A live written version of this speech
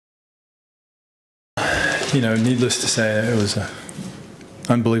Needless to say, it was an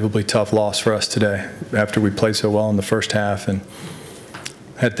unbelievably tough loss for us today after we played so well in the first half and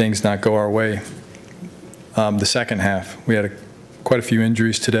had things not go our way. The second half, we had quite a few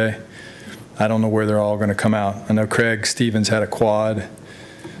injuries today. I don't know where they're all going to come out. I know Craig Stevens had a quad,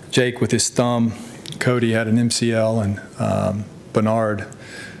 Jake with his thumb, Cody had an MCL, and Bernard,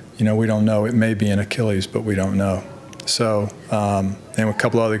 we don't know. It may be an Achilles, but we don't know. So, and a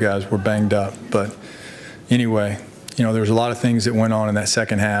couple other guys were banged up. But anyway, there was a lot of things that went on in that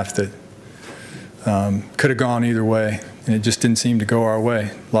second half that could have gone either way, and it just didn't seem to go our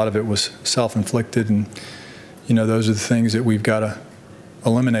way. A lot of it was self-inflicted, and those are the things that we've got to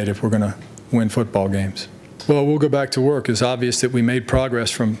eliminate if we're going to win football games. Well, we'll go back to work. It's obvious that we made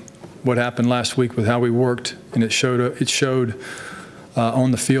progress from what happened last week with how we worked, and it showed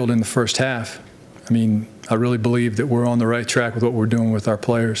on the field in the first half. I mean, I really believe that we're on the right track with what we're doing with our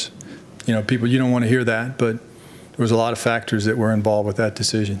players. People, you don't want to hear that, but there was a lot of factors that were involved with that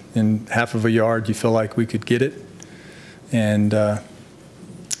decision. In half of a yard, you feel like we could get it, and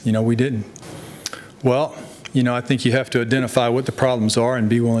we didn't. Well, I think you have to identify what the problems are and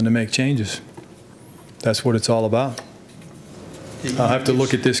be willing to make changes. That's what it's all about. I'll have to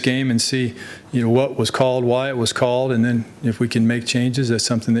look at this game and see, what was called, why it was called, and then if we can make changes, that's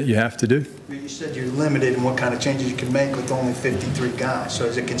something that you have to do. You said you're limited in what kind of changes you can make with only 53 guys. So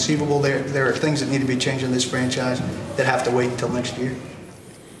is it conceivable there are things that need to be changed in this franchise that have to wait until next year?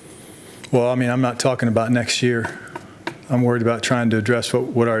 Well, I mean, I'm not talking about next year. I'm worried about trying to address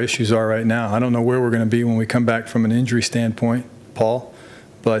what our issues are right now. I don't know where we're going to be when we come back from an injury standpoint, Paul,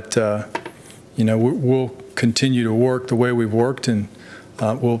 but we'll continue to work the way we've worked, and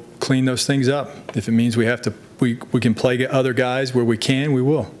we'll clean those things up. If it means we can play other guys where we can, we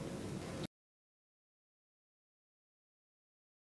will.